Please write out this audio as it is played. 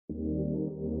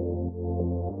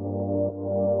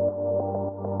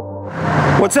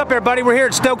What's up, everybody? We're here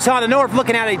at Stokes Honda North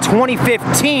looking at a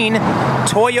 2015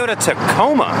 Toyota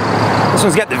Tacoma. This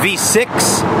one's got the V6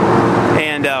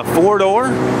 and 4-door.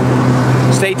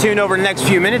 Stay tuned over the next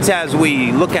few minutes as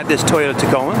we look at this Toyota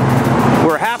Tacoma.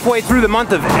 We're halfway through the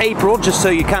month of April, just so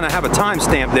you kind of have a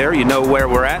timestamp there. You know where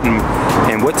we're at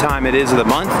and what time it is of the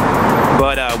month.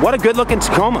 But what a good looking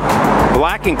Tacoma.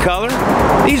 Black in color.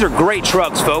 These are great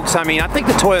trucks, folks. I mean, I think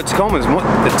the Toyota Tacoma is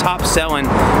the top selling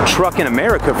truck in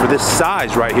America for this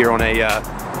size right here on a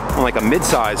on like a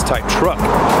mid-size type truck.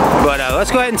 But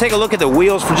let's go ahead and take a look at the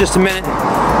wheels for just a minute.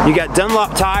 You got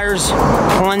Dunlop tires,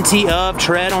 plenty of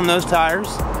tread on those tires.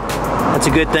 That's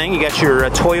a good thing. You got your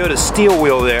Toyota steel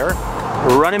wheel there.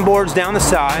 Running boards down the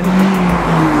side.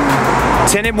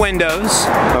 Tinted windows,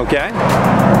 okay.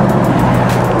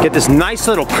 Get this nice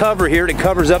little cover here that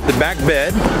covers up the back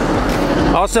bed.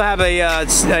 Also have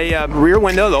a rear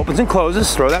window that opens and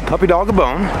closes. Throw that puppy dog a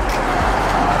bone.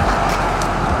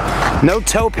 No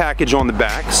tow package on the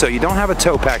back, so you don't have a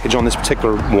tow package on this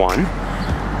particular one.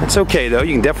 That's okay though,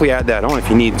 you can definitely add that on if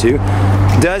you need to.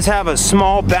 Does have a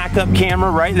small backup camera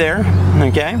right there,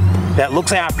 okay? That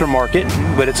looks aftermarket,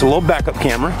 but it's a little backup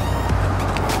camera.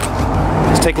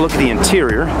 Let's take a look at the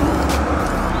interior.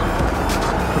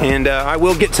 And I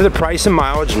will get to the price and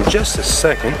mileage in just a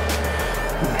second.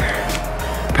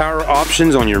 Power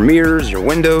options on your mirrors, your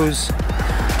windows.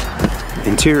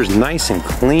 Interior is nice and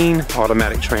clean.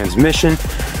 Automatic transmission.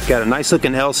 Got a nice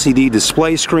looking LCD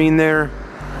display screen there.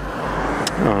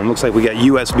 Looks like we got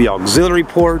USB auxiliary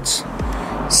ports.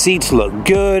 Seats look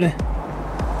good.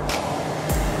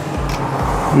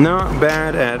 Not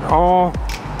bad at all.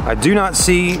 I do not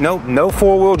see, nope, no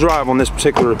four-wheel drive on this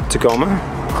particular Tacoma.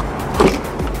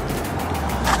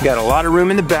 Got a lot of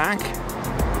room in the back.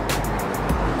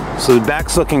 So the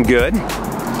back's looking good.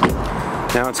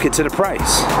 Now let's get to the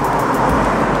price.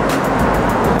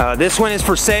 This one is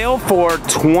for sale for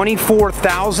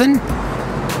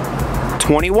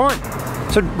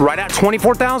 $24,021. So right at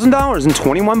 $24,000 and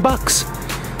 21 bucks.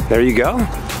 There you go.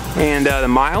 And the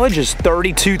mileage is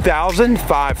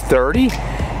 32,530.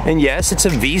 And yes, it's a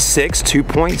V6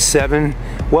 2.7.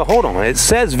 Well, hold on. It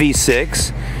says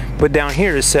V6, but down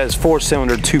here it says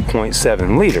 4-cylinder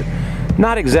 2.7 liter.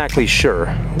 Not exactly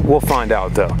sure. We'll find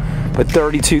out though. But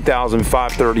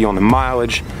 32,530 on the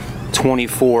mileage.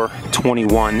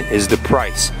 2421 is the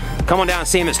price. Come on down and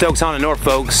see him at Stokes Honda North,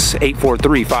 folks.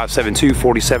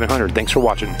 843-572-4700. Thanks for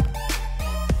watching.